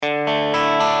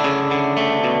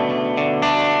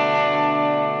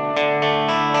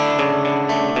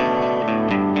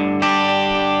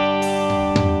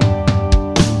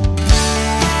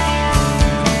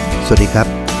วัสดีครับ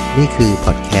นี่คือพ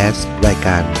อดแคสต์รายก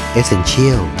าร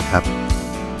Essential นะครับ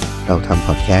เราทำพ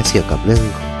อดแคสต์เกี่ยวกับเรื่อง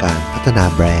ของการพัฒนา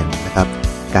แบรนด์นะครับ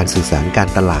การสื่อสารการ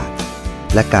ตลาด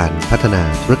และการพัฒนา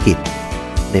ธุรกิจ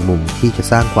ในมุมที่จะ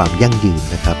สร้างความยั่งยืน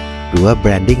นะครับหรือว่า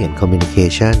Branding and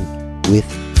Communication with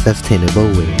Sustainable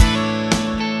Way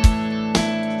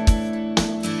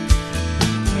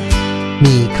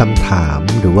มีคำถาม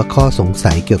หรือว่าข้อสง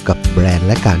สัยเกี่ยวกับแบรนด์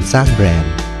และการสร้างแบรน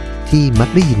ด์ที่มัก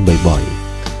ได้ยินบ่อยๆ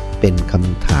เป็นค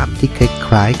ำถามที่ค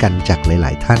ล้ายๆกันจากหล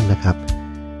ายๆท่านนะครับ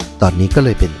ตอนนี้ก็เล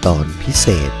ยเป็นตอนพิเศ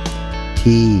ษ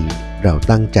ที่เรา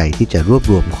ตั้งใจที่จะรวบ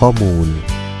รวมข้อมูล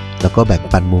แล้วก็แบ่ง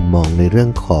ปันมุมมองในเรื่อ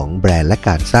งของแบรนด์และก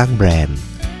ารสร้างแบรนด์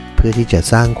เพื่อที่จะ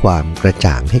สร้างความกระ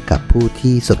จ่างให้กับผู้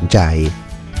ที่สนใจ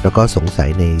แล้วก็สงสัย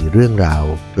ในเรื่องราว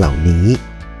เหล่านี้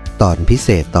ตอนพิเศ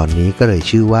ษตอนนี้ก็เลย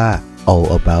ชื่อว่า All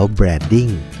About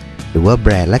Branding หรือว่าแบ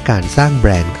รนด์และการสร้างแบ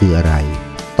รนด์คืออะไร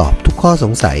ตอบทุกข้อส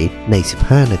งสัยใน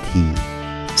15นาที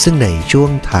ซึ่งในช่ว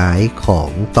งท้ายของ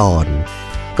ตอน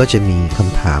ก็จะมีค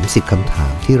ำถาม10คำถา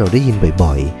มที่เราได้ยิน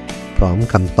บ่อยๆพร้อม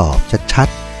คำตอบชัด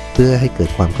ๆเพื่อให้เกิด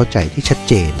ความเข้าใจที่ชัด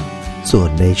เจนส่วน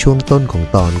ในช่วงต้นของ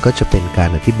ตอนก็จะเป็นการ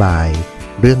อธิบาย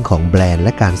เรื่องของแบรนด์แล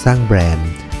ะการสร้างแบรนด์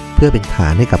เพื่อเป็นฐา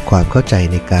นให้กับความเข้าใจ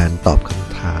ในการตอบค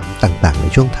ำถามต่างๆใน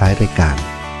ช่วงท้ายรายการ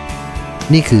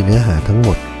นี่คือเนื้อหาทั้งหม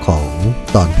ดของ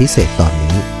ตอนพิเศษตอน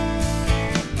นี้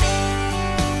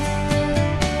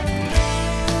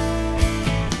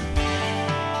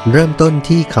เริ่มต้น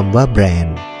ที่คำว่าแบรน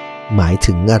ด์หมาย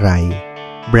ถึงอะไร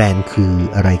แบรนด์คือ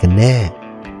อะไรกันแน่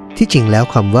ที่จริงแล้ว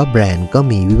คำว่าแบรนด์ก็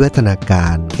มีวิวัฒนากา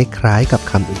รคล้ายๆกับ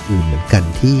คำอื่นๆเหมือนกัน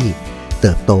ที่เ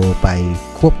ติบโตไป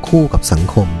ควบคู่กับสัง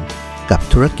คมกับ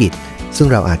ธุรกิจซึ่ง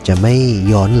เราอาจจะไม่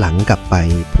ย้อนหลังกลับไป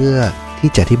เพื่อที่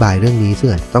จะอธิบายเรื่องนี้ซึ่ง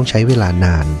อาจจะต้องใช้เวลาน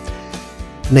าน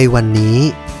ในวันนี้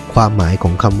ความหมายข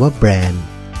องคำว่าแบรนด์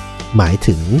หมาย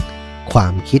ถึงควา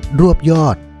มคิดรวบยอ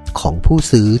ดของผู้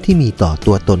ซื้อที่มีต่อ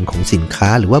ตัวตนของสินค้า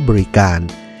หรือว่าบริการ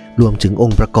รวมถึงอง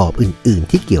ค์ประกอบอื่น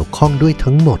ๆที่เกี่ยวข้องด้วย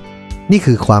ทั้งหมดนี่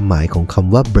คือความหมายของค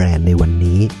ำว่าแบรนด์ในวัน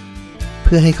นี้เ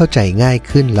พื่อให้เข้าใจง่าย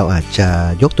ขึ้นเราอาจจะ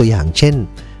ยกตัวอย่างเช่น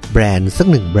แบรนด์สัก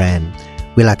หนึ่งแบรนด์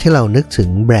เวลาที่เรานึกถึง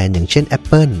แบรนด์อย่างเช่น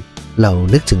Apple เรา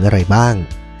นึกถึงอะไรบ้าง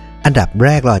อันดับแร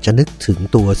กเราอาจจะนึกถึง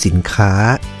ตัวสินค้า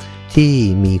ที่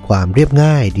มีความเรียบ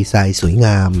ง่ายดีไซน์สวยง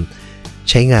าม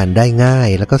ใช้งานได้ง่าย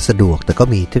แล้วก็สะดวกแต่ก็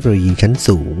มีเทคโนโลยีชั้น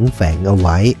สูงแฝงเอาไ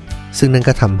ว้ซึ่งนั่น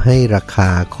ก็ทำให้ราคา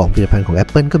ของผลิตภัณฑ์ของ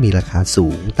Apple ก็มีราคาสู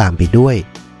งตามไปด้วย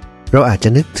เราอาจจะ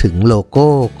นึกถึงโลโก้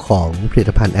ของผลิ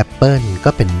ตภัณฑ์ Apple ก็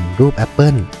เป็นรูป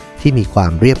Apple ที่มีควา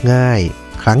มเรียบง่าย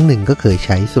ครั้งหนึ่งก็เคยใ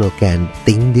ช้สโลแกน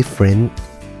Think Different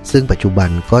ซึ่งปัจจุบัน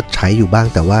ก็ใช้อยู่บ้าง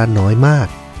แต่ว่าน้อยมาก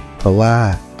เพราะว่า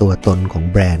ตัวตนของ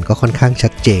แบรนด์ก็ค่อนข้างชั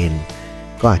ดเจน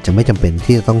ก็อาจจะไม่จำเป็น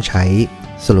ที่จะต้องใช้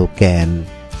สโลแกน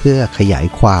เพื่อขยาย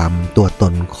ความตัวต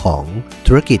นของ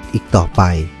ธุรกิจอีกต่อไป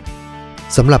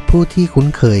สำหรับผู้ที่คุ้น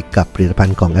เคยกับผลิตภัณ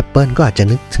ฑ์ของ Apple ก็อาจจะ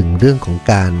นึกถึงเรื่องของ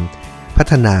การพั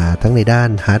ฒนาทั้งในด้าน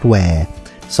ฮาร์ดแวร์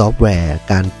ซอฟต์แวร์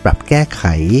การปรับแก้ไข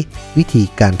วิธี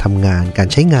การทำงานการ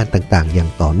ใช้งานต่างๆอย่า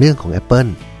งต่อเนื่องของ Apple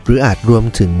หรืออาจรวม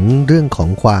ถึงเรื่องของ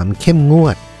ความเข้มงว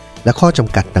ดและข้อจ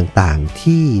ำกัดต่างๆ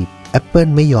ที่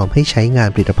Apple ไม่ยอมให้ใช้งาน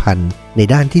ผลิตภัณฑ์ใน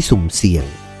ด้านที่สุ่มเสี่ยง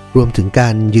รวมถึงกา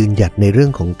รยืนหยัดในเรื่อ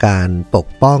งของการปก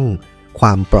ป้องคว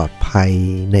ามปลอดภัย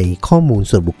ในข้อมูล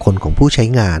ส่วนบุคคลของผู้ใช้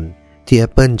งานที่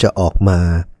Apple จะออกมา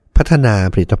พัฒนา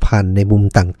ผลิตภัณฑ์ในมุม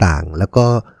ต่างๆแล้วก็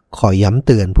คอยย้ำเ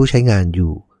ตือนผู้ใช้งานอ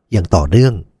ยู่อย่างต่อเนื่อ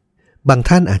งบาง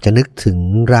ท่านอาจจะนึกถึง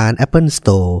ร้าน Apple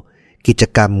Store กิจ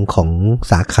กรรมของ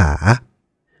สาขา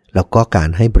แล้วก็การ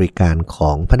ให้บริการข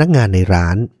องพนักงานในร้า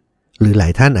นหรือหลา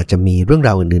ยท่านอาจจะมีเรื่องร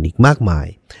าวอื่นๆอีกมากมาย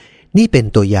นี่เป็น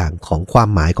ตัวอย่างของความ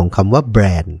หมายของคำว่าแบร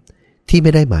นด์ที่ไ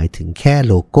ม่ได้หมายถึงแค่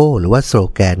โลโก้หรือว่าสโล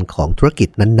แกนของธุรกิจ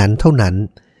นั้นๆเท่านั้น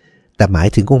แต่หมาย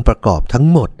ถึงองค์ประกอบทั้ง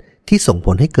หมดที่ส่งผ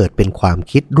ลให้เกิดเป็นความ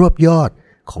คิดรวบยอด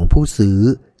ของผู้ซื้อ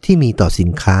ที่มีต่อสิน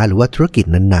ค้าหรือว่าธุรกิจ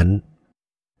นั้น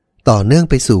ๆต่อเนื่อง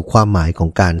ไปสู่ความหมายของ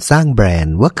การสร้างแบรน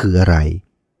ด์ว่าคืออะไร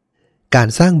การ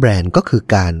สร้างแบรนด์ก็คือ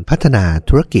การพัฒนา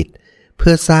ธุรกิจเ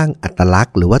พื่อสร้างอัตลักษ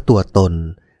ณ์หรือว่าตัวตน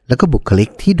และก็บุคลิก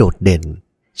ที่โดดเด่น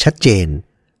ชัดเจน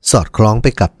สอดคล้องไป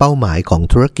กับเป้าหมายของ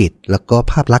ธุรกิจแล้วก็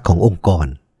ภาพลักษณ์ขององค์กร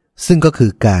ซึ่งก็คื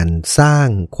อการสร้าง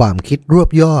ความคิดรวบ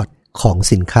ยอดของ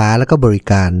สินค้าและก็บริ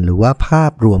การหรือว่าภา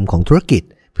พรวมของธุรกิจ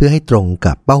เพื่อให้ตรง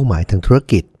กับเป้าหมายทางธุร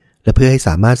กิจและเพื่อให้ส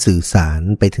ามารถสื่อสาร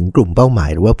ไปถึงกลุ่มเป้าหมาย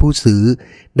หรือว่าผู้ซื้อ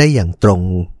ได้อย่างตรง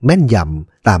แม่นย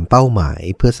ำตามเป้าหมาย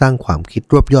เพื่อสร้างความคิด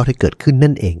รวบยอดให้เกิดขึ้น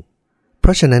นั่นเองเพร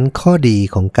าะฉะนั้นข้อดี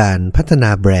ของการพัฒนา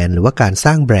แบรนด์หรือว่าการส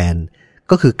ร้างแบรนด์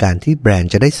ก็คือการที่แบรน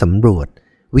ด์จะได้สำรวจ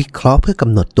วิเคราะห์เพื่อก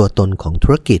ำหนดตัวตนของธุ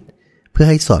รกิจเพื่อ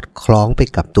ให้สอดคล้องไป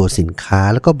กับตัวสินค้า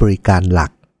และก็บริการหลั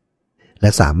ก และ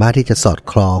สามารถที่จะสอด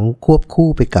คล้องควบคู่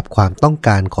ไปกับความต้องก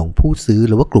ารของผู้ซื้อ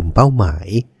หรือว่ากลุ่มเป้าหมาย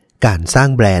การสร้าง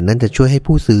แบรนด์นั้นจะช่วยให้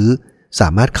ผู้ซื้อสา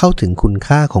มารถเข้าถึงคุณ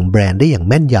ค่าของแบรนด์ได้อย่าง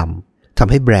แม่นยำทำ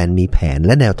ให้แบรนด์มีแผนแ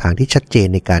ละแนวทางที่ชัดเจน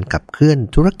ในการขับเคลื่อน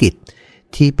ธุรกิจ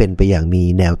ที่เป็นไปอย่างมี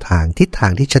แนวทางทิศทา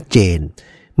งที่ชัดเจน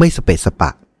ไม่สเปะสป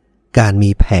ะการมี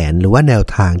แผนหรือว่าแนว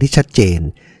ทางที่ชัดเจน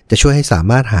จะช่วยให้สา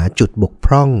มารถหาจุดบกพ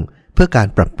ร่องเพื่อการ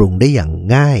ปรับปรุงได้อย่าง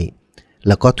ง่ายแ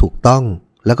ล้วก็ถูกต้อง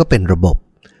แล้วก็เป็นระบบ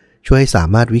ช่วยให้สา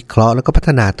มารถวิเคราะห์แล้วก็พัฒ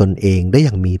นาตนเองได้อ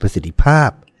ย่างมีประสิทธิภาพ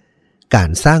การ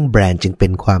สร้างแบรนด์จึงเป็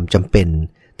นความจำเป็น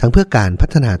ทั้งเพื่อการพั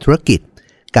ฒนาธุรกิจ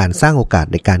การสร้างโอกาส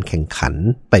ในการแข่งขัน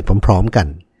ไปพร้อมๆกัน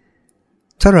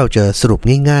ถ้าเราจะสรุป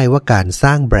ง่ายๆว่าการส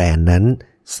ร้างแบรนด์นั้น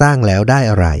สร้างแล้วได้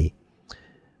อะไร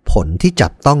ผลที่จั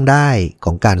บต้องได้ข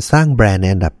องการสร้างแบรนด์ใน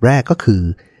อันดับแรกก็คือ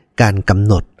การกำ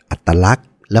หนดอัตลักษณ์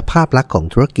และภาพลักษณ์ของ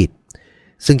ธุรกิจ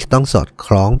ซึ่งจะต้องสอดค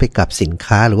ล้องไปกับสิน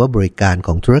ค้าหรือว่าบริการข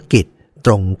องธุรกิจต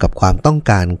รงกับความต้อง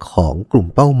การของกลุ่ม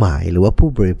เป้าหมายหรือว่าผู้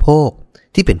บริโภค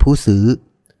ที่เป็นผู้ซื้อ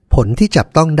ผลที่จับ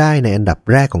ต้องได้ในอันดับ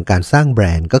แรกของการสร้างแบร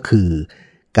นด์ก็คือ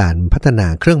การพัฒนา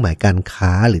เครื่องหมายการค้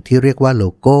าหรือที่เรียกว่าโล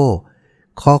โก้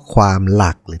ข้อความห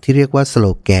ลักหรือที่เรียกว่าสโล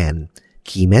แกน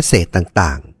คีย์เมสเสจต่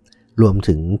างๆรวม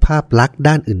ถึงภาพลักษณ์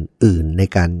ด้านอื่นๆใน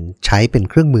การใช้เป็น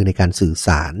เครื่องมือในการสื่อส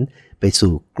ารไป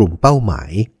สู่กลุ่มเป้าหมา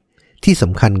ยที่ส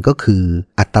ำคัญก็คือ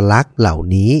อัตลักษณ์เหล่า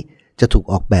นี้จะถูก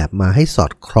ออกแบบมาให้สอ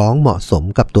ดคล้องเหมาะสม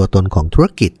กับตัวตนของธุร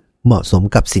กิจเหมาะสม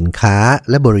กับสินค้า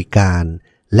และบริการ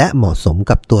และเหมาะสม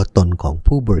กับตัวตนของ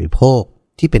ผู้บริโภค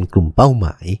ที่เป็นกลุ่มเป้าหม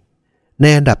ายใน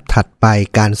อันดับถัดไป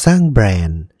การสร้างแบรน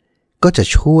ด์ก็จะ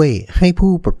ช่วยให้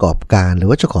ผู้ประกอบการหรือ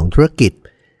ว่าเจ้าของธุรกิจ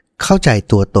เข้าใจ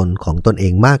ตัวตนของตนเอ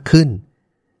งมากขึ้น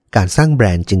การสร้างแบร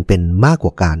นด์จึงเป็นมากก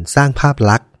ว่าการสร้างภาพ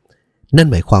ลักษณ์นั่น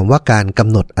หมายความว่าการก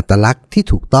ำหนดอัตลักษณ์ที่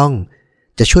ถูกต้อง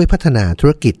จะช่วยพัฒนาธุ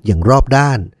รกิจอย่างรอบด้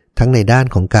านทั้งในด้าน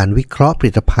ของการวิเคราะห์ผ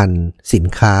ลิตภัณฑ์สิน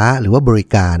ค้าหรือว่าบริ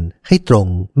การให้ตรง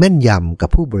แม่นยำกับ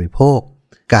ผู้บริโภค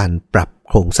การปรับ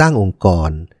โครงสร้างองค์ก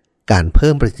รการเ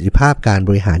พิ่มประสิทธิภาพการบ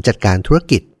ริหารจัดการธุร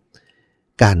กิจ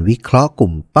การวิเคราะห์ก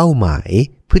ลุ่มเป้าหมาย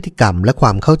พฤติกรรมและคว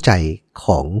ามเข้าใจข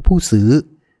องผู้ซื้อ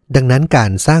ดังนั้นกา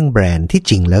รสร้างแบรนด์ที่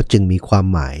จริงแล้วจึงมีความ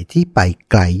หมายที่ไป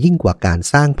ไกลยิ่งกว่าการ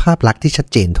สร้างภาพลักษณ์ที่ชัด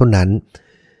เจนเท่านั้น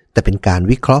แต่เป็นการ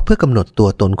วิเคราะห์เพื่อกำหนดตัว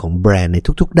ตนของแบรนด์ใน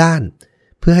ทุกๆด้าน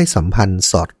เพื่อให้สัมพันธ์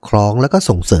สอดคล้องและก็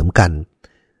ส่งเสริมกัน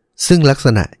ซึ่งลักษ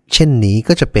ณะเช่นนี้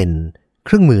ก็จะเป็นเค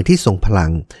รื่องมือที่ทรงพลั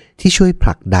งที่ช่วยผ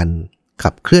ลักดันขั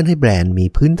บเคลื่อนให้แบรนด์มี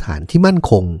พื้นฐานที่มั่น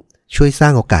คงช่วยสร้า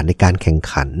งโอกาสในการแข่ง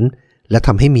ขันและท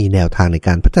ำให้มีแนวทางในก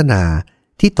ารพัฒนา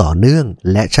ที่ต่อเนื่อง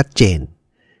และชัดเจน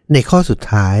ในข้อสุด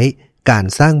ท้ายการ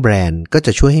สร้างแบรนด์ก็จ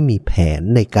ะช่วยให้มีแผน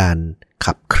ในการ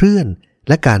ขับเคลื่อน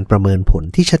และการประเมินผล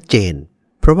ที่ชัดเจน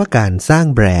เพราะว่าการสร้าง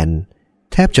แบรนด์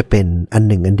แทบจะเป็นอัน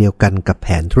หนึ่งอันเดียวกันกับแผ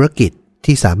นธุรกิจ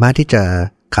ที่สามารถที่จะ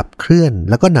ขับเคลื่อน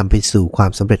แล้วก็นำไปสู่ควา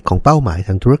มสำเร็จของเป้าหมายท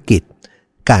างธุรกิจ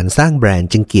การสร้างแบรนด์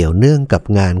จึงเกี่ยวเนื่องกับ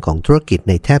งานของธุรกิจ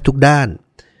ในแทบทุกด้าน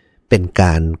เป็นก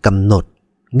ารกำหนด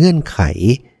เงื่อนไข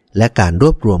และการร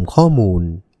วบรวมข้อมูล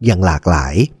อย่างหลากหลา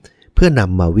ยเพื่อน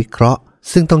ำมาวิเคราะห์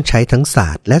ซึ่งต้องใช้ทั้งศา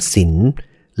สตร์และศิลป์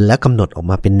และกำหนดออก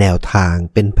มาเป็นแนวทาง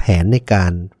เป็นแผนในกา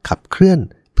รขับเคลื่อน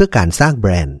เพื่อการสร้างแบ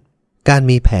รนด์การ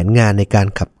มีแผนงานในการ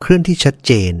ขับเคลื่อนที่ชัดเ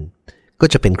จนก็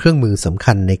จะเป็นเครื่องมือสำ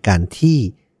คัญในการที่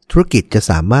ธุรกิจจะ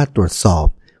สามารถตรวจสอบ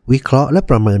วิเคราะห์และ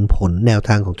ประเมินผลแนวท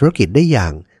างของธุรกิจได้อย่า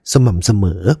งสม่ำเสม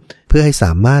อเพื่อให้ส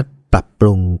ามารถปรับป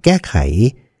รุงแก้ไข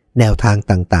แนวทาง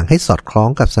ต่างๆให้สอดคล้อง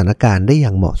กับสถานการณ์ได้อย่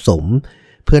างเหมาะสม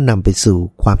เพื่อนำไปสู่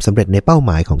ความสำเร็จในเป้าห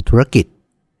มายของธุรกิจ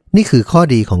นี่คือข้อ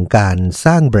ดีของการส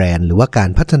ร้างแบรนด์หรือว่าการ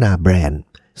พัฒนาแบรนด์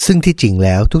ซึ่งที่จริงแ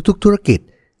ล้วทุกๆธุรกิจ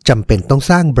จำเป็นต้อง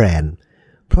สร้างแบรนด์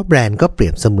เพราะแบรนด์ก็เปรี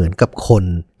ยบเสมือนกับคน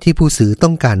ที่ผู้ซื้อต้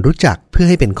องการรู้จักเพื่อ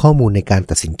ให้เป็นข้อมูลในการ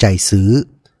ตัดสินใจซื้อ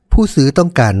ผู้ซื้อต้อ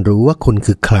งการรู้ว่าคุณ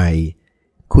คือใคร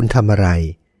คุณทำอะไร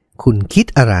คุณคิด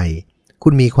อะไรคุ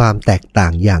ณมีความแตกต่า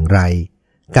งอย่างไร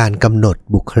การกำหนด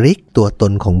บุคลิกตัวต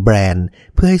นของแบรนด์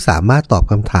เพื่อให้สามารถตอบ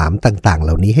คำถามต่างๆเห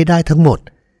ล่านี้ให้ได้ทั้งหมด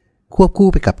ควบคู่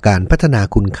ไปกับการพัฒนา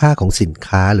คุณค่าของสิน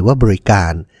ค้าหรือว่าบริกา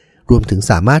รรวมถึง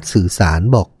สามารถสื่อสาร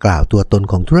บอกกล่าวตัวตน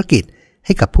ของธุรกิจใ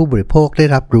ห้กับผู้บริโภคได้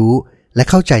รับรู้และ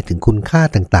เข้าใจถึงคุณค่า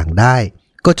ต่างๆได้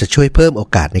ก็จะช่วยเพิ่มโอ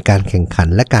กาสในการแข่งขัน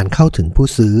และการเข้าถึงผู้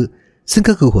ซื้อซึ่ง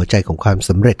ก็คือหัวใจของความส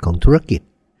ำเร็จของธุรกิจ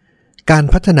การ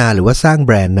พัฒนาหรือว่าสร้างแ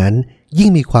บรนด์นั้นยิ่ง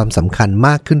มีความสำคัญม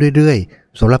ากขึ้นเรื่อย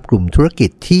ๆสำหรับกลุ่มธุรกิจ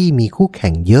ที่มีคู่แ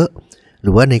ข่งเยอะห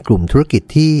รือว่าในกลุ่มธุรกิจ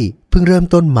ที่เพิ่งเริ่ม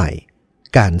ต้นใหม่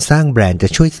การสร้างแบรนด์จะ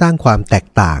ช่วยสร้างความแตก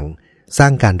ต่างสร้า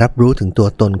งการรับรู้ถึงตัว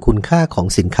ตนคุณค่าของ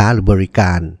สินค้าหรือบริก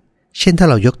ารเช่นถ้า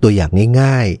เรายกตัวอย่าง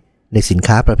ง่ายๆในสิน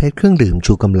ค้าประเภทเครื่องดื่ม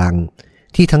ชูกำลัง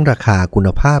ที่ทั้งราคาคุณ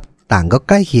ภาพต่างก็ใ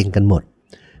กล้เคียงกันหมด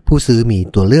ผู้ซื้อมี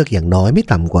ตัวเลือกอย่างน้อยไม่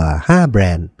ต่ำกว่า5แบร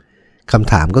นด์ค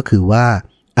ำถามก็คือว่า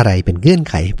อ อะไรเป็นเงื่อน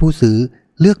ไขให้ผู้ซื้อ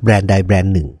เลือกแบรนด์ใดแบรน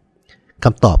ด์หนึ่งค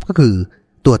ำตอบก็คือ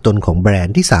ตัวตนของแบรน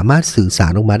ด์ที่สามารถสื่อสา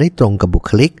รออกมาได้ตรงกับบุ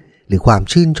คลิกหรือความ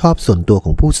ชื่นชอบส่วนตัวข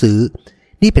องผู้ซื้อ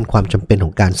นี่เป็นความจำเป็นข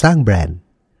องการสร้างแบรนด์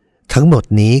ทั้งหมด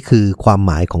นี้คือความห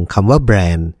มายของคำว่าแบร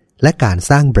นด์และการ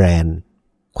สร้างแบรนด์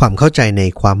ความเข้าใจใน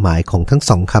ความหมายของทั้ง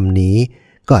สองคำนี้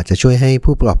ก็อาจจะช่วยให้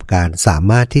ผู้ประกอบการสา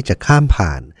มารถที่จะข้ามผ่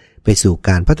านไปสู่ก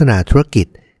ารพัฒนาธุรกิจ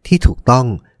ที่ถูกต้อง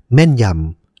แม่นย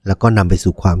ำแล้วก็นำไป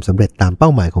สู่ความสำเร็จตามเป้า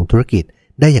หมายของธุรกิจ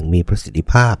ได้อย่างมีประสิทธิ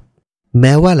ภาพแ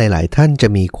ม้ว่าหลายๆท่านจะ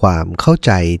มีความเข้าใ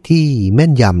จที่แม่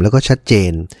นยำแล้วก็ชัดเจ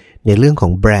นในเรื่องขอ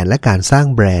งแบรนด์และการสร้าง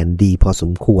แบรนด์ดีพอส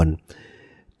มควร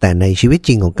แต่ในชีวิตจ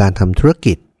ริงของการทำธุร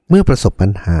กิจเมื่อประสบปั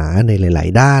ญหาในหลาย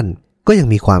ๆด้านก็ยัง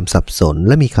มีความสับสนแ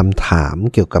ละมีคำถาม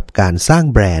เกี่ยวกับการสร้าง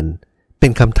แบรนด์เป็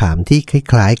นคำถามที่ค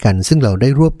ล้ายๆกันซึ่งเราได้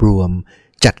รวบรวม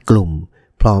จัดกลุ่ม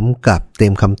พร้อมกับเตรี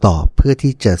ยมคำตอบเพื่อ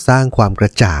ที่จะสร้างความกร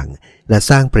ะจ่างและ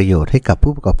สร้างประโยชน์ให้กับ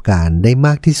ผู้ประกอบการได้ม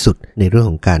ากที่สุดในเรื่อง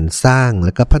ของการสร้างแล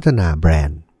ะก็พัฒนาแบรน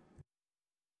ด์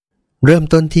เริ่ม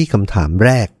ต้นที่คำถามแร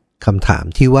กคำถาม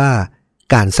ที่ว่า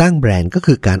การสร้างแบรนด์ก็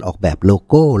คือการออกแบบโล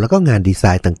โก้แล้วก็งานดีไซ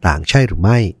น์ต่างๆใช่หรือไ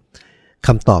ม่ค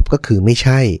ำตอบก็คือไม่ใ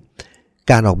ช่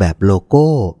การออกแบบโลโก้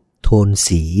โทน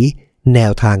สีแน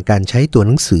วทางการใช้ตัวห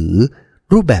นังสือ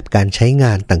รูปแบบการใช้ง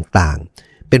านต่าง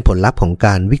ๆเป็นผลลัพธ์ของก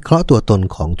ารวิเคราะห์ตัวตน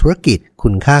ของธุรกิจคุ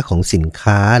ณค่าของสิน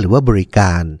ค้าหรือว่าบริก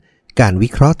ารการวิ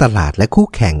เคราะห์ตลาดและคู่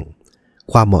แข่ง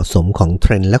ความเหมาะสมของเท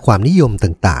รนด์และความนิยม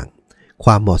ต่างๆค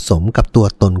วามเหมาะสมกับตัว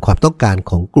ตนความต้องการ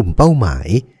ของกลุ่มเป้าหมาย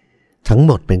ทั้งห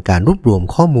มดเป็นการรวบรวม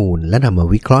ข้อมูลและนำมา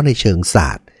วิเคราะห์ในเชิงศา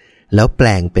สตร์แล้วแปล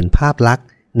งเป็นภาพลักษณ์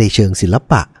ในเชิงศิล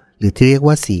ปะหรือที่เรียก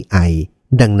ว่า CI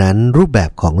ดังนั้นรูปแบ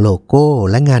บของโลโก้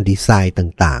และงานดีไซน์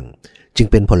ต่างๆจึง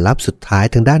เป็นผลลัพธ์สุดท้าย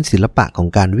ทางด้านศิลปะของ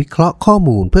การวิเคราะห์ข้อ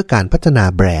มูลเพื่อการพัฒนา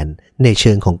แบรนด์ในเ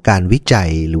ชิงของการวิจั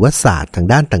ยหรือว่าศาสตร์ทาง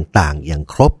ด้านต่างๆอย่าง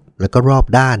ครบและก็รอบ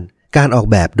ด้านการออก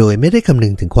แบบโดยไม่ได้คำนึ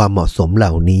งถึงความเหมาะสมเหล่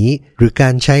านี้หรือกา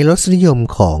รใช้รสนิยม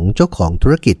ของเจ้าของธุ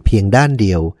รกิจเพียงด้านเ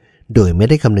ดียวโดยไม่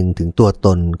ได้คำนึงถึงตัวต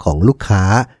นของลูกค้า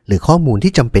หรือข้อมูล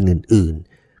ที่จำเป็นอื่น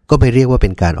ๆก็ไม่เรียกว่าเป็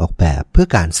นการออกแบบเพื่อ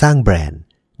การสร้างแบรนด์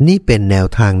นี่เป็นแนว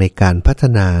ทางในการพัฒ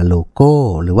นาโลโก้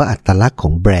หรือว่าอัตลักษณ์ขอ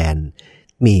งแบรนด์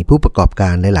มีผู้ประกอบกา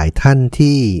รหลายๆท่าน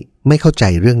ที่ไม่เข้าใจ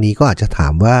เรื่องนี้ก็อาจจะถา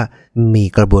มว่ามี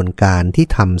กระบวนการที่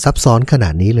ทำซับซ้อนขนา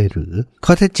ดนี้เลยหรือข้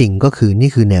อเท็จจริงก็คือนี่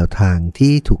คือแนวทาง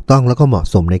ที่ถูกต้องแล้วก็เหมาะ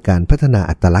สมในการพัฒนา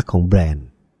อัตลักษณ์ของแบรนด์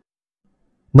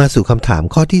มาสู่คำถาม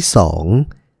ข้อที่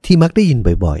2ที่มักได้ยิน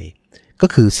บ่อยๆก็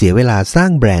คือเสียเวลาสร้า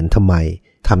งแบรนด์ทำไม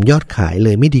ทำยอดขายเล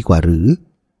ยไม่ดีกว่าหรือ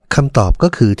คำตอบก็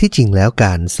คือที่จริงแล้วก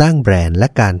ารสร้างแบรนด์และ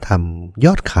การทำย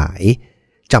อดขาย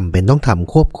จำเป็นต้องท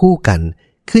ำควบคู่กัน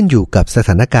ขึ้นอยู่กับสถ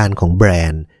านการณ์ของแบร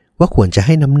นด์ว่าควรจะใ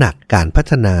ห้น้ำหนักการพั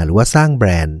ฒนาหรือว่าสร้างแบร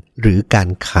นด์หรือการ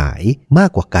ขายมาก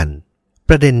กว่ากัน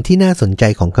ประเด็นที่น่าสนใจ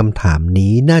ของคำถาม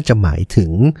นี้น่าจะหมายถึ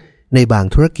งในบาง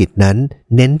ธุรกิจนั้น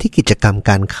เน้นที่กิจกรรม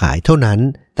การขายเท่านั้น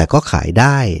แต่ก็ขายไ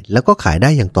ด้แล้วก็ขายได้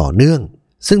อย่างต่อเนื่อง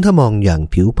ซึ่งถ้ามองอย่าง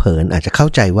ผิวเผินอาจจะเข้า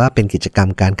ใจว่าเป็นกิจกรรม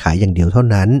การขายอย่างเดียวเท่า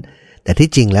นั้นแต่ที่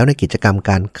จริงแล้วในกิจกรรม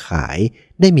การขาย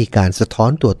ได้มีการสะท้อ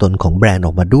นตัวตนของแบรนด์อ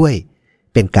อกมาด้วย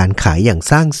เป็นการขายอย่าง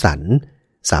สร้างสรรค์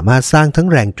สามารถสร้างทั้ง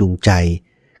แรงจูงใจ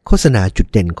โฆษณาจุด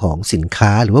เด่นของสินค้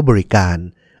าหรือว่าบริการ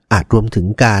อาจรวมถึง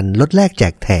การลดแลกแจ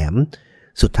กแถม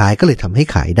สุดท้ายก็เลยทำให้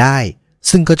ขายได้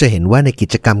ซึ่งก็จะเห็นว่าในกิ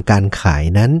จกรรมการขาย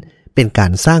นั้นเป็นกา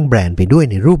รสร้างแบรนด์ไปด้วย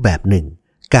ในรูปแบบหนึ่ง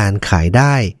การขายไ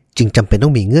ด้จึงจำเป็นต้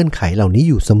องมีเงื่อนไขเหล่านี้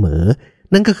อยู่เสมอ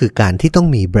นั่นก็คือการที่ต้อง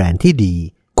มีแบรนด์ที่ดี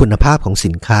คุณภาพของสิ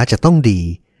นค้าจะต้องดี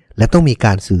และต้องมีก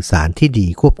ารสื่อสารที่ดี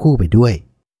ควบคู่ไปด้วย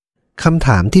คำถ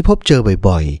ามที่พบเจอ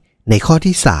บ่อยๆในข้อ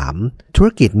ที่3ธุร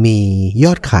กิจมีย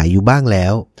อดขายอยู่บ้างแล้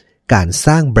วการส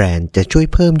ร้างแบรนด์จะช่วย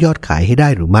เพิ่มยอดขายให้ได้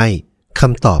หรือไม่ค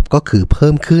ำตอบก็คือเพิ่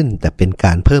มขึ้นแต่เป็นก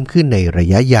ารเพิ่มขึ้นในระ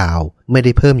ยะยาวไม่ไ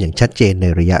ด้เพิ่มอย่างชัดเจนใน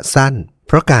ระยะสั้นเ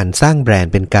พราะการสร้างแบรน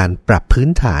ด์เป็นการปรับพื้น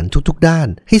ฐานทุกๆด้าน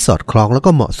ให้สอดคล้องแล้ว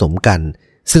ก็เหมาะสมกัน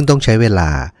ซึ่งต้องใช้เวล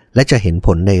าและจะเห็นผ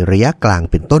ลในระยะกลาง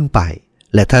เป็นต้นไป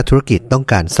และถ้าธุรกิจต้อง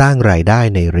การสร้างรายได้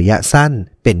ในระยะสั้น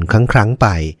เป็นครั้งไป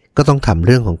ก็ต้องทำเ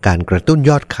รื่องของการกระตุ้น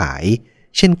ยอดขาย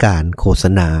เช่นการโฆษ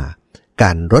ณาก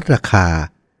ารลดราคา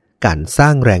การสร้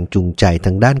างแรงจูงใจท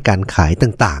างด้านการขาย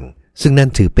ต่างๆซึ่งนั่น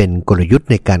ถือเป็นกลยุทธ์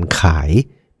ในการขาย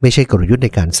ไม่ใช่กลยุทธ์ใน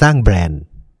การสร้างแบรนด์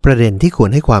ประเด็นที่ควร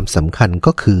ให้ความสำคัญ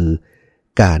ก็คือ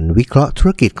การวิเคราะห์ธุ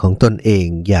รกิจของตนเอง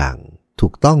อย่างถู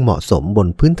กต้องเหมาะสมบน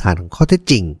พื้นฐานของข้อเท็จ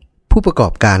จริงผู้ประกอ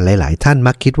บการหลายๆท่าน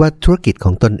มักคิดว่าธุรกิจข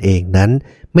องตนเองนั้น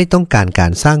ไม่ต้องกา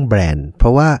รสร้างแบรนด์เพรา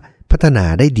ะว่าพัฒนา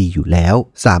ได้ดีอยู่แล้ว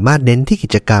สามารถเน้นที่กิ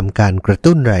จกรรมการกระ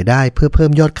ตุ้นรายได้เพื่อเพิ่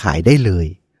มยอดขายได้เลย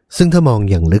ซึ่งถ้ามอง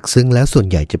อย่างลึกซึ้งแล้วส่วน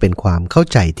ใหญ่จะเป็นความเข้า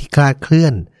ใจที่คลาดเคลื่อ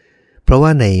นเพราะว่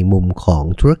าในมุมของ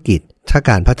ธุรกิจถ้า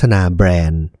การพัฒนาแบร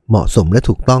นด์เหมาะสมและ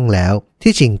ถูกต้องแล้ว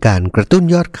ที่จริงการกระตุ้น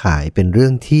ยอดขายเป็นเรื่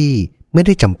องที่ไม่ไ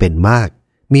ด้จำเป็นมาก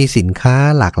มีสินค้า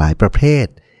หลากหลายประเภท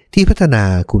ที่พัฒนา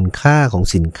คุณค่าของ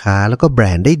สินค้าแล้วก็แบร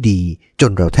นด์ได้ดีจ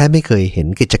นเราแทบไม่เคยเห็น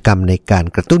กิจกรรมในการ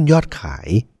กระตุ้นยอดขาย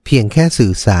เพียงแค่สื่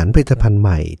อสารผลิตภัณฑ์ให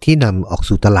ม่ที่นำออก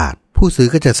สู่ตลาดผู้ซื้อ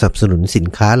ก็จะสนับสนุนสิน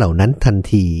ค้าเหล่านั้นทัน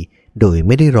ทีโดยไ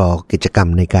ม่ได้รอกิจกรรม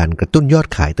ในการกระตุ้นยอด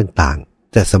ขายต่าง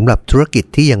ๆแต่สำหรับธุรกิจ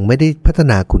ที่ยังไม่ได้พัฒ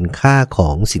นาคุณค่าขอ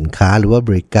งสินค้าหรือว่าบ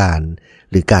ริการ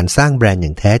หรือการสร้างแบรนด์อย่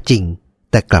างแท้จริง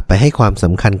แต่กลับไปให้ความส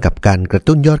ำคัญกับการกระ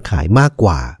ตุ้นยอดขายมากก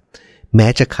ว่าแม้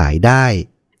จะขายได้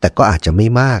แต่ก็อาจจะไม่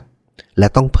มากและ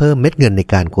ต้องเพิ่มเม็ดเงินใน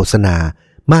การโฆษณา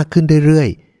มากขึ้นเรื่อย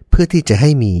ๆเพื่อที่จะให้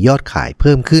มียอดขายเ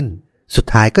พิ่มขึ้นสุด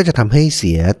ท้ายก็จะทำให้เ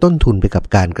สียต้นทุนไปกับ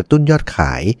การกระตุ้นยอดข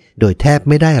ายโดยแทบ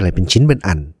ไม่ได้อะไรเป็นชิ้นเป็น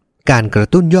อันการกระ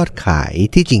ตุ้นยอดขาย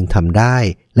ที่จริงทำได้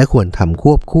และควรทำค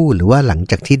วบคู่หรือว่าหลัง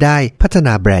จากที่ได้พัฒน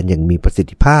าแบรนด์อย่างมีประสิท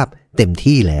ธิภาพเต็ม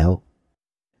ที่แล้ว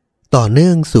ต่อเนื่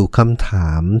องสู่คำถ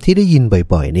ามที่ได้ยิน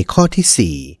บ่อยๆในข้อ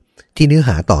ที่4ที่เนื้อห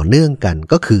าต่อเนื่องกัน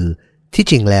ก็คือที่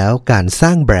จริงแล้วการสร้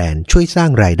างแบรนด์ช่วยสร้าง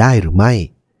รายได้หรือไม่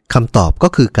คำตอบก็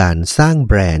คือการสร้าง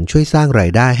แบรนด์ช่วยสร้างรา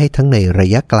ยได้ให้ทั้งในระ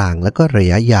ยะกลางและก็ระ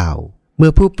ยะยาวเมื่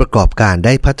อผู้ประกอบการไ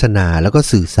ด้พัฒนาแล้วก็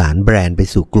สื่อสารแบรนด์ไป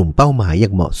สู่กลุ่มเป้าหมายอย่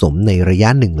างเหมาะสมในระยะ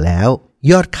หนึ่งแล้ว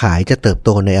ยอดขายจะเติบโต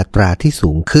ในอัตราที่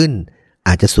สูงขึ้นอ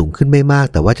าจจะสูงขึ้นไม่มาก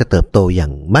แต่ว่าจะเติบโตอย่า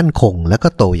งมั่นคงและก็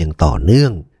โตอย่างต่อเนื่อ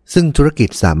งซึ่งธุรกิจ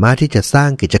สามารถที่จะสร้าง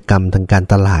กิจกรรมทางการ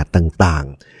ตลาดต่าง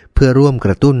ๆเพื่อร่วมก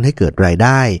ระตุ้นให้เกิดรายไ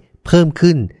ด้เพิ่ม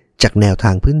ขึ้นจากแนวท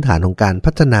างพื้นฐานของการ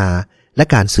พัฒนาและ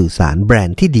การสื่อสารแบรน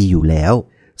ด์ที่ดีอยู่แล้ว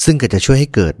ซึ่งก็จะช่วยให้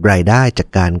เกิดรายได้จาก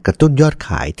การกระตุ้นยอดข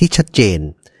ายที่ชัดเจน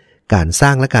การสร้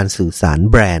างและการสื่อสาร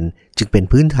แบรนด์จึงเป็น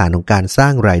พื้นฐานของการสร้า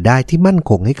งรายได้ที่มั่น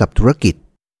คงให้กับธุรกิจ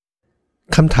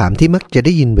คำถามที่มักจะไ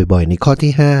ด้ยินบ่อยๆในข้อ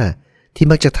ที่5ที่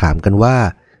มักจะถามกันว่า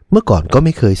เมื่อก่อนก็ไ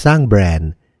ม่เคยสร้างแบรนด์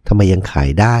ทำไมยังขาย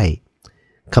ได้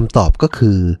คำตอบก็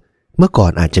คือเมื่อก่อ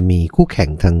นอาจจะมีคู่แข่ง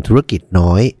ทางธุรกิจ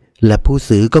น้อยและผู้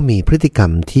ซื้อก็มีพฤติกรร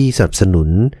มที่สนับสนุน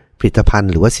ผลิตภัณฑ์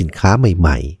หรือว่าสินค้าให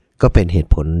ม่ๆก็เป็นเหตุ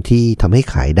ผลที่ทำให้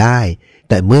ขายได้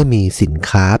แต่เมื่อมีสิน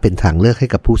ค้าเป็นทางเลือกให้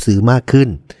กับผู้ซื้อมากขึ้น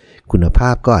คุณภา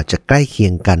พก็อาจจะใกล้เคีย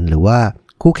งกันหรือว่า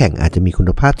คู่แข่งอาจจะมีคุ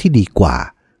ณภาพที่ดีกว่า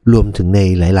รวมถึงใน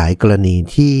หลายๆกรณี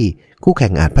ที่คู่แข่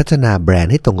งอาจพัฒนาแบรน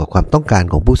ด์ให้ตรงกับความต้องการ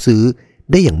ของผู้ซื้อ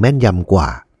ได้อย่างแม่นยำกว่า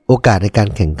โอกาสในการ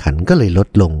แข่งขันก็เลยลด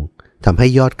ลงทำให้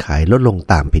ยอดขายลดลง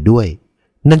ตามไปด้วย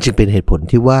นั่นจึงเป็นเหตุผล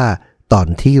ที่ว่าตอน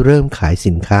ที่เริ่มขาย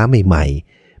สินค้าใหม่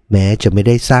ๆแม้จะไม่ไ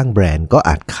ด้สร้างแบรนด์ก็อ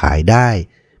าจขายได้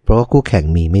เพราะว่าคู่แข่ง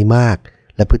มีไม่มาก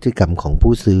และพฤติกรรมของ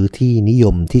ผู้ซื้อที่นิย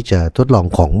มที่จะทดลอง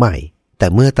ของใหม่แต่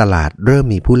เมื่อตลาดเริ่ม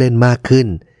มีผู้เล่นมากขึ้น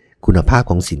คุณภาพ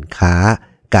ของสินค้า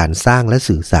การสร้างและ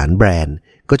สื่อสารแบรนด์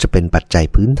ก็จะเป็นปัจจัย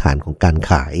พื้นฐานของการ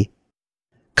ขาย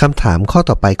คำถามข้อ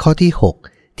ต่อไปข้อที่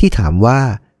6ที่ถามว่า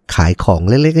ขายของ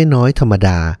เล็กๆน้อยๆธรรมด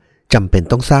าจำเป็น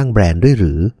ต้องสร้างแบรนด์ด้วยห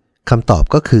รือคำตอบ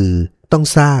ก็คือต้อง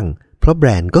สร้างเพราะแบร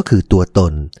นด์ก็คือตัวต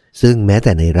นซึ่งแม้แ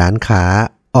ต่ในร้านค้า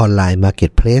ออนไลน์มาร์เก็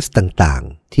ตเพลสต่าง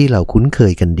ๆที่เราคุ้นเค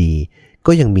ยกันดี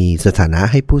ก็ยังมีสถานะ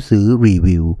ให้ผู้ซื้อรี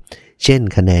วิวเช่น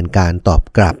คะแนนการตอบ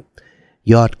กลับ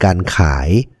ยอดการขาย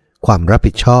ความรับ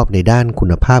ผิดชอบในด้านคุ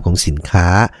ณภาพของสินค้า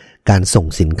การส่ง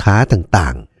สินค้าต่า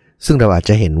งๆซึ่งเราอาจ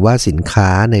จะเห็นว่าสินค้า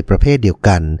ในประเภทเดียว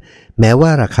กันแม้ว่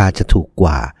าราคาจะถูกก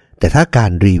ว่าแต่ถ้ากา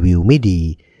รรีวิวไม่ดี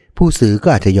ผู้ซื้อก็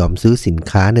อาจจะยอมซื้อสิน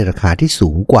ค้าในราคาที่สู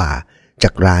งกว่าจา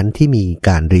กร้านที่มีก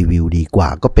ารรีวิวดีกว่า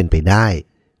ก็เป็นไปได้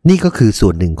นี่ก็คือส่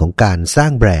วนหนึ่งของการสร้า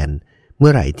งแบรนด์เมื่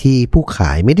อไหร่ที่ผู้ข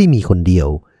ายไม่ได้มีคนเดียว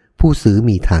ผู้ซื้อ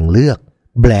มีทางเลือก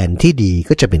แบรนด์ที่ดี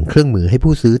ก็จะเป็นเครื่องมือให้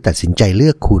ผู้ซื้อตัดสินใจเลื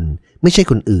อกคุณไม่ใช่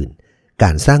คนอื่นก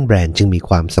ารสร้างแบรนด์จึงมีค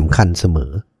วามสำคัญเสม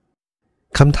อ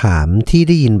คำถามที่ไ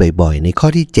ด้ยินบ่อยๆในข้อ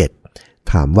ที่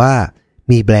7ถามว่า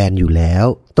มีแบรนด์อยู่แล้ว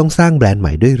ต้องสร้างแบรนด์ให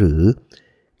ม่ด้วยหรือ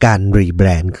การรีแบร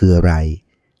นด์คืออะไร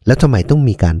แล้วทำไมต้อง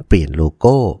มีการเปลี่ยนโลโ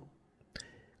ก้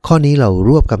ข้อนี้เรา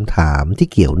รวบคำถามที่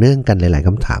เกี่ยวเนื่องกันหลายๆค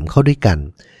ำถามเข้าด้วยกัน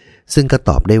ซึ่งก็ต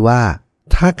อบได้ว่า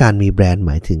ถ้าการมีแบรนด์ห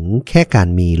มายถึงแค่การ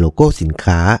มีโลโก้สิน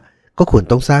ค้าก็ควร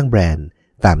ต้องสร้างแบรนด์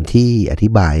ตามที่อธิ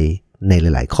บายในห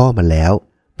ลายๆข้อมาแล้ว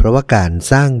เพราะว่าการ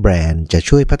สร้างแบรนด์จะ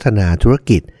ช่วยพัฒนาธุร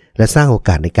กิจและสร้างโอก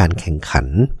าสในการแข่งขัน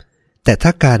แต่ถ้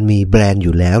าการมีแบรนด์อ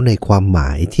ยู่แล้วในความหม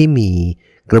ายที่มี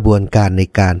กระบวนการใน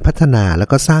การพัฒนาแล้ว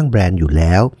ก็สร้างแบรนด์อยู่แ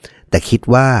ล้วแต่คิด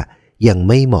ว่ายัง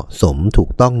ไม่เหมาะสมถูก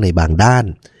ต้องในบางด้าน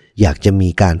อยากจะมี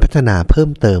การพัฒนาเพิ่ม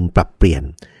เติมปรับเปลี่ยน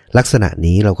ลักษณะ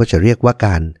นี้เราก็จะเรียกว่าก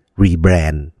ารรีแบร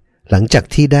นด์หลังจาก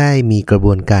ที่ได้มีกระบ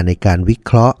วนการในการวิเ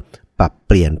คราะห์ปรับเ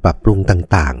ปลี่ยนปรับปรุง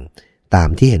ต่างๆตาม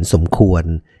ที่เห็นสมควร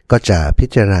ก็จะพิ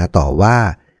จารณาต่อว่า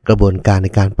กระบวนการใน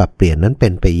การปรับเปลี่ยนนั้นเป็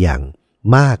นไปอย่าง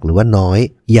มากหรือว่าน้อย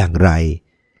อย่างไร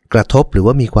กระทบหรือ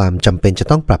ว่ามีความจำเป็นจะ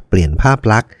ต้องปรับเปลี่ยนภาพ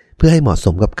ลักษณ์เพื่อให้เหมาะส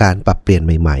มกับการปรับเปลี่ยนใ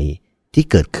หม่ๆที่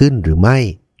เกิดขึ้นหรือไม่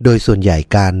โดยส่วนใหญ่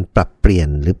การปรับเปลี่ยน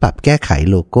หรือปรับแก้ไข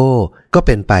โลโก้ก็เ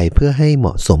ป็นไปเพื่อให้เหม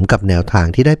าะสมกับแนวทาง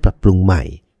ที่ได้ปรับปรุงใหม่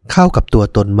เข้ากับตัว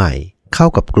ตนใหม่เข้า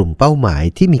กับกลุ่มเป้าหมาย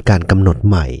ที่มีการกำหนด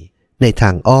ใหม่ในทา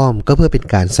งอ้อมก็เพื่อเป็น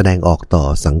การแสดงออกต่อ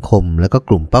สังคมและก็ก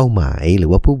ลุ่มเป้าหมายหรือ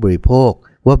ว่าผู้บริโภค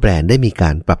ว่าแบรนด์ได้มีก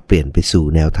ารปรับเปลี่ยนไปสู่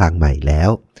แนวทางใหม่แล้ว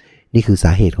นี่คือส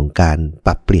าเหตุของการป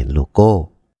รับเปลี่ยนโลโก้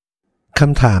ค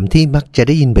ำถามที่มักจะไ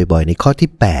ด้ยินบ่อยๆในข้อที่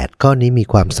8ข้อนี้มี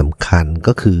ความสำคัญ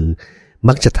ก็คือ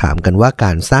มักจะถามกันว่าก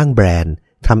ารสร้างแบรนด์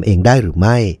ทำเองได้หรือไ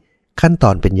ม่ขั้นต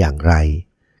อนเป็นอย่างไร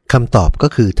คำตอบก็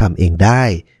คือทำเองได้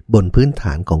บนพื้นฐ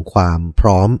านของความพ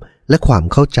ร้อมและความ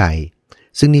เข้าใจ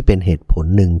ซึ่งนี่เป็นเหตุผล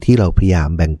หนึ่งที่เราพยายาม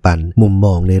แบ่งปันมุมม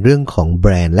องในเรื่องของแบ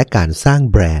รนด์และการสร้าง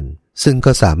แบรนด์ซึ่ง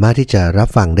ก็สามารถที่จะรับ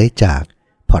ฟังได้จาก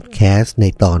พอดแคสต์ใน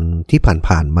ตอนที่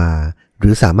ผ่านๆมาหรื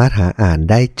อสามารถหาอ่าน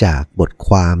ได้จากบทค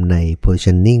วามใน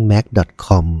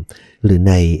positioningmac.com หรือ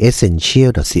ใน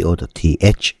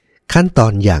essential.co.th ขั้นตอ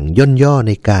นอย่างย่นย่อใ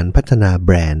นการพัฒนาแบ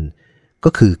รนด์ก็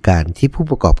คือการที่ผู้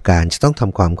ประกอบการจะต้องท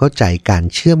ำความเข้าใจการ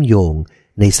เชื่อมโยง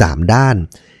ใน3ด้า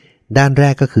นแร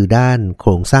กก็คือด้านโคร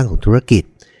งสร้างของธุรกิจ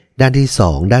ด้านที่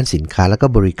2ด้านสินค้าและก็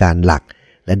บริการหลัก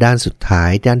และด้านสุดท้าย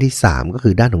ด้านที่3ก็คื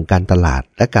อด้านของการตลาด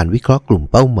และการวิเคราะห์กลุ่ม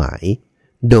เป้าหมาย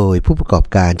โดยผู้ประกอบ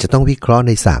การจะต้องวิเคราะห์ใ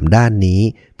น3ด้านนี้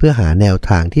เพื่อหาแนว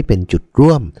ทางที่เป็นจุด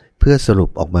ร่วมเพื่อสรุป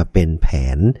ออกมาเป็นแผ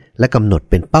นและกำหนด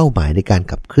เป็นเป้าหมายในการ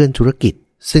ขับเคลื่อนธุรกิจ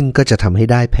ซึ่งก็จะทำให้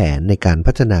ได้แผนในการ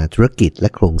พัฒนาธุรกิจและ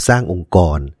โครงสร้างองค์ก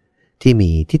รที่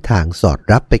มีทิศทางสอด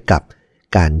รับไปกับ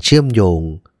การเชื่อมโยง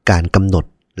การกำหนด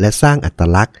และสร้างอัต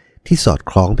ลักษณ์ที่สอด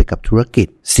คล้องไปกับธุรกิจ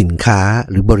สินค้า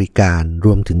หรือบริการร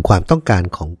วมถึงความต้องการ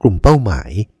ของกลุ่มเป้าหมา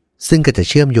ยซึ่งก็จะ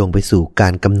เชื่อมโยงไปสู่กา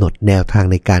รกำหนดแนวทาง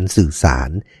ในการสื่อสาร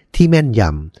ที่แม่นย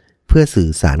ำเพื่อสื่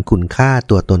อสารคุณค่า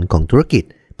ตัวตนของธุรกิจ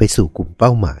ไปสู่กลุ่มเป้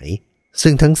าหมาย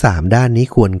ซึ่งทั้ง3ด้านนี้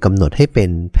ควรกำหนดให้เป็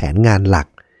นแผนงานหลัก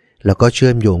แล้วก็เชื่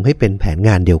อมโยงให้เป็นแผนง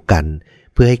านเดียวกัน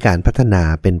เพื่อให้การพัฒนา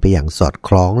เป็นไปอย่างสอดค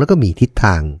ล้องแล้วก็มีทิศท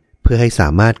างเพื่อให้สา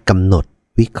มารถกำหนด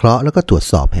วิเคราะห์แล้วก็ตรวจ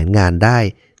สอบแผนงานได้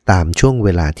ตามช่วงเว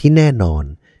ลาที่แน่นอน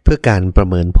เพื่อการประ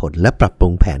เมินผลและปรับปรุ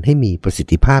งแผนให้มีประสิท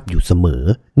ธิภาพอยู่เสมอ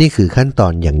นี่คือขั้นตอ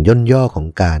นอย่างย่นย่อของ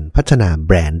การพัฒนาแ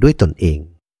บรนด์ด้วยตนเอง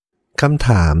คำถ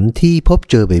ามที่พบ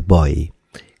เจอบ่อย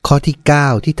ๆข้อที่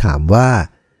9ที่ถามว่า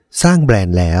สร้างแบรน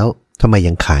ด์แล้วทำไม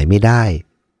ยังขายไม่ได้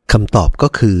คำตอบก็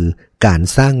คือการ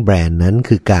สร้างแบรนด์นั้น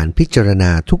คือการพิจารณ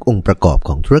าทุกองค์ประกอบข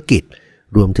องธุรกิจ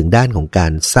รวมถึงด้านของกา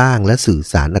รสร้างและสื่อ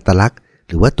สารอัตลักษณ์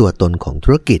หรือว่าตัวตนของ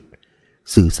ธุรกิจ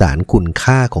สื่อสารคุณ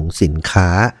ค่าของสินค้า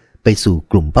ไปสู่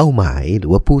กลุ่มเป้าหมายหรื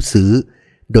อว่าผู้ซื้อ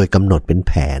โดยกำหนดเป็นแ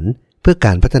ผนเพื่อก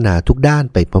ารพัฒนาทุกด้าน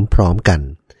ไปพร้อมๆกัน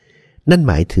นั่น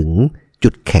หมายถึงจุ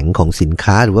ดแข็งของสิน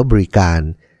ค้าหรือว่าบริการ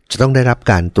จะต้องได้รับ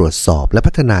การตรวจสอบและ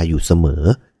พัฒนาอยู่เสมอ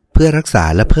เพื่อรักษา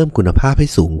และเพิ่มคุณภาพให้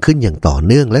สูงขึ้นอย่างต่อ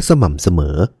เนื่องและสม่ำเสม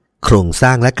อโครงสร้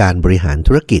างและการบริหาร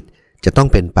ธุรกิจจะต้อง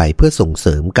เป็นไปเพื่อส่งเส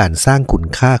ริมการสร้างคุณ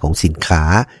ค่าของสินค้า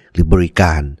หรือบริก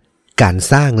ารการ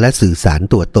สร้างและสื่อสาร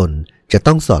ตัวตนจะ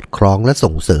ต้องสอดคล้องและ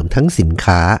ส่งเสริมทั้งสิน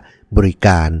ค้าบริก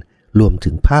ารรวมถึ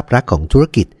งภาพลักษณ์ของธุร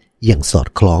กิจอย่างสอด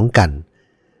คล้องกัน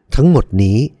ทั้งหมด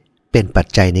นี้เป็นปัจ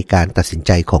จัยในการตัดสินใ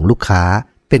จของลูกค้า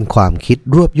เป็นความคิด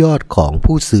รวบยอดของ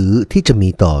ผู้ซื้อที่จะมี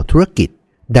ต่อธุรกิจ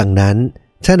ดังนั้น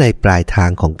ถ้าในปลายทา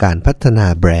งของการพัฒนา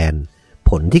แบรนด์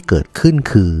ผลที่เกิดขึ้น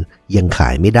คือยังขา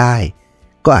ยไม่ได้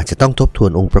ก็อาจจะต้องทบทว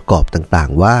นองค์ประกอบต่าง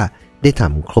ๆว่าได้ท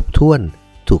ำครบถ้วน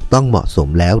ถูกต้องเหมาะสม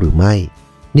แล้วหรือไม่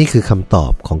นี่คือคำตอ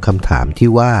บของคำถามที่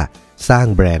ว่าสร้าง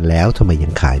แบรนด์แล้วทำไมยั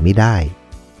งขายไม่ได้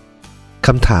ค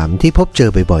ำถามที่พบเจอ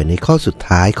บ่อยๆในข้อสุด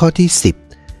ท้ายข้อที่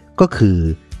10ก็คือ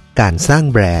การสร้าง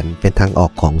แบรนด์เป็นทางออ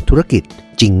กของธุรกิจ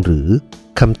จริงหรือ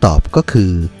คำตอบก็คื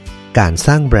อการส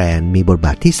ร้างแบรนด์มีบทบ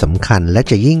าทที่สำคัญและ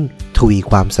จะยิ่งทวี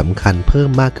ความสำคัญเพิ่ม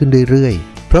มากขึ้นเรื่อย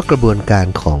ๆเพราะกระบวนการ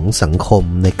ของสังคม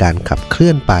ในการขับเคลื่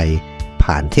อนไป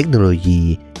ผ่านเทคโนโลยี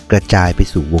กระจายไป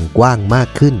สู่วงกว้างมาก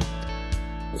ขึ้น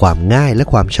ความง่ายและ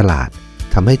ความฉลาด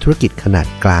ทำให้ธุรกิจขนาด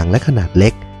กลางและขนาดเล็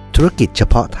กธุรกิจเฉ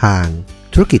พาะทาง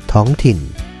ธุรกิจท้องถิ่น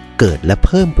เกิดและเ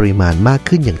พิ่มปริมาณมาก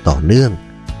ขึ้นอย่างต่อเนื่อง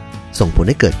ส่งผล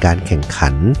ให้เกิดการแข่งขั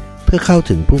นเพื่อเข้า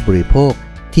ถึงผู้บริโภค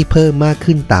ที่เพิ่มมาก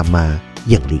ขึ้นตามมา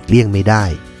อย่างหลีกเลี่ยงไม่ได้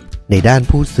ในด้าน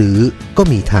ผู้ซื้อก็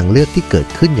มีทางเลือกที่เกิด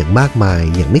ขึ้นอย่างมากมาย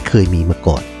อย่างไม่เคยมีมา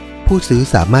ก่อนผู้ซื้อ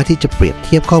สามารถที่จะเปรียบเ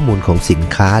ทียบข้อมูลของสิน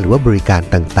ค้าหรือว่าบริการ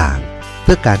ต่างๆเ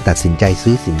พื่อการตัดสินใจ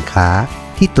ซื้อสินค้า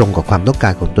ที่ตรงกับความต้องกา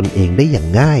รของตนเองได้อย่าง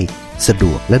ง่ายสะด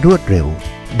วกและรวดเร็ว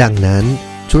ดังนั้น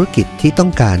ธุรกิจที่ต้อ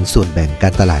งการส่วนแบ่งกา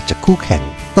รตลาดจากคู่แข่ง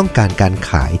ต้องการการ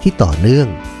ขายที่ต่อเนื่อง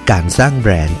การสร้างแบ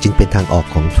รนด์จึงเป็นทางออก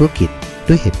ของธุรกิจ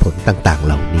ด้วยเหตุผลต่างๆเ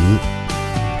หล่านี้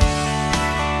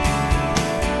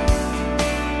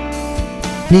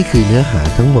นี่คือเนื้อหา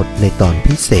ทั้งหมดในตอน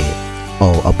พิเศษ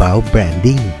All About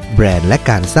Branding แบรนด์และ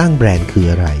การสร้างแบรนด์คือ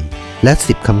อะไร และ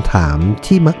 10 คำถาม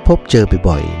ที่มักพบเจอ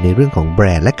บ่อยๆในเรื่องของแบร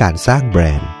นด์และการสร้างแบร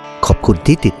นด์ขอบคุณ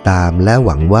ที่ติดตามและห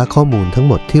วังว่าข้อมูลทั้ง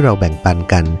หมดที่เราแบ่งปัน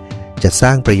กันจะสร้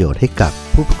างประโยชน์ให้กับ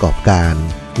ผู้ประกอบการ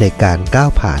ในการก้า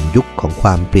วผ่านยุคของคว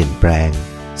ามเปลี่ยนแปลง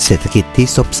เศรษฐกิจที่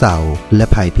ซบเซาและ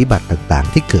ภัยพิบัติต่าง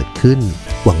ๆที่เกิดขึ้น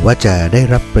หวังว่าจะได้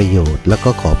รับประโยชน์แล้วก็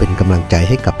ขอเป็นกำลังใจ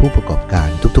ให้กับผู้ประกอบการ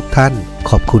ทุกๆท่าน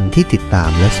ขอบคุณที่ติดตาม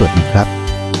และสวัสดีครับ